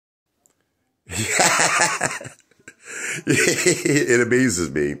It amazes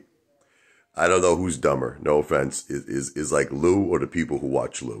me. I don't know who's dumber, no offense, is like Lou or the people who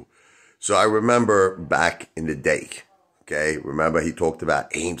watch Lou. So I remember back in the day, okay, remember he talked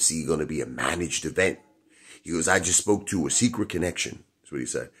about AMC going to be a managed event. He goes, I just spoke to a secret connection. That's what he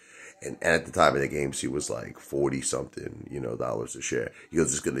said. And at the time, I think AMC was like 40 something, dollars a share. He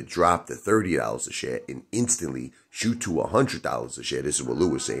goes, it's going to drop to $30 a share and instantly shoot to $100 a share. This is what Lou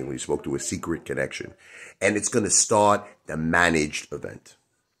was saying when he spoke to a secret connection. And it's going to start the managed event.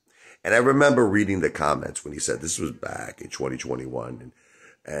 And I remember reading the comments when he said, this was back in 2021.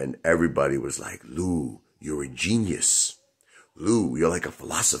 And everybody was like, Lou, you're a genius. Lou, you're like a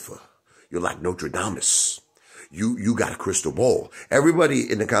philosopher. You're like Notre Dame. You got a crystal ball. Everybody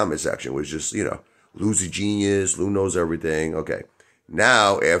in the comment section was just, Lou's a genius. Lou knows everything. Okay.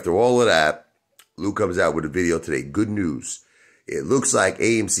 Now, after all of that, Lou comes out with a video today. Good news. It looks like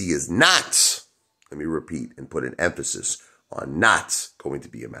AMC is not, let me repeat and put an emphasis on not going to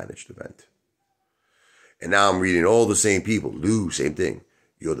be a managed event. And now I'm reading all the same people. Lou, same thing.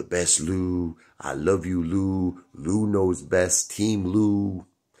 You're the best, Lou. I love you, Lou. Lou knows best. Team Lou.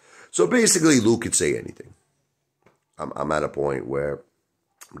 So basically, Lou could say anything. I'm at a point where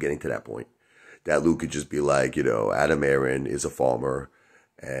I'm getting to that point that Lou could just be like, Adam Aaron is a farmer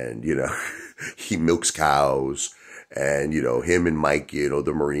and, he milks cows and, him and Mike,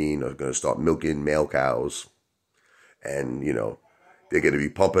 the Marine are going to start milking male cows and, they're going to be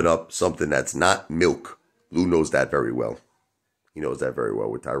pumping up something that's not milk. Lou knows that very well. He knows that very well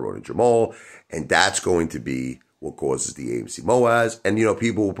with Tyrone and Jamal. And that's going to be what causes the AMC Moaz. And,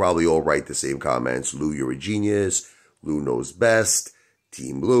 people will probably all write the same comments. Lou, you're a genius. Lou knows best.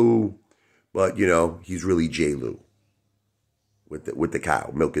 Team Lou. But, he's really J. Lou. With the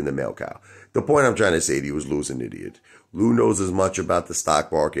cow, milking the male cow. The point I'm trying to say to you is Lou's an idiot. Lou knows as much about the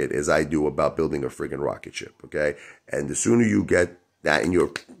stock market as I do about building a friggin' rocket ship, okay? And the sooner you get that in your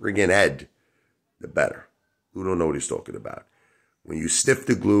friggin' head, the better. Lou don't know what he's talking about. When you sniff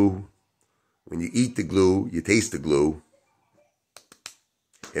the glue, when you eat the glue, you taste the glue,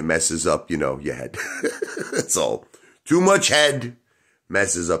 it messes up, your head. That's all. Too much head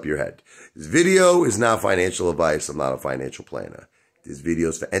messes up your head. This video is not financial advice. I'm not a financial planner. This video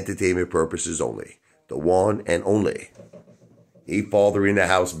is for entertainment purposes only. The one and only. A father in the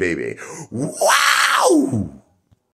house, baby. Wow!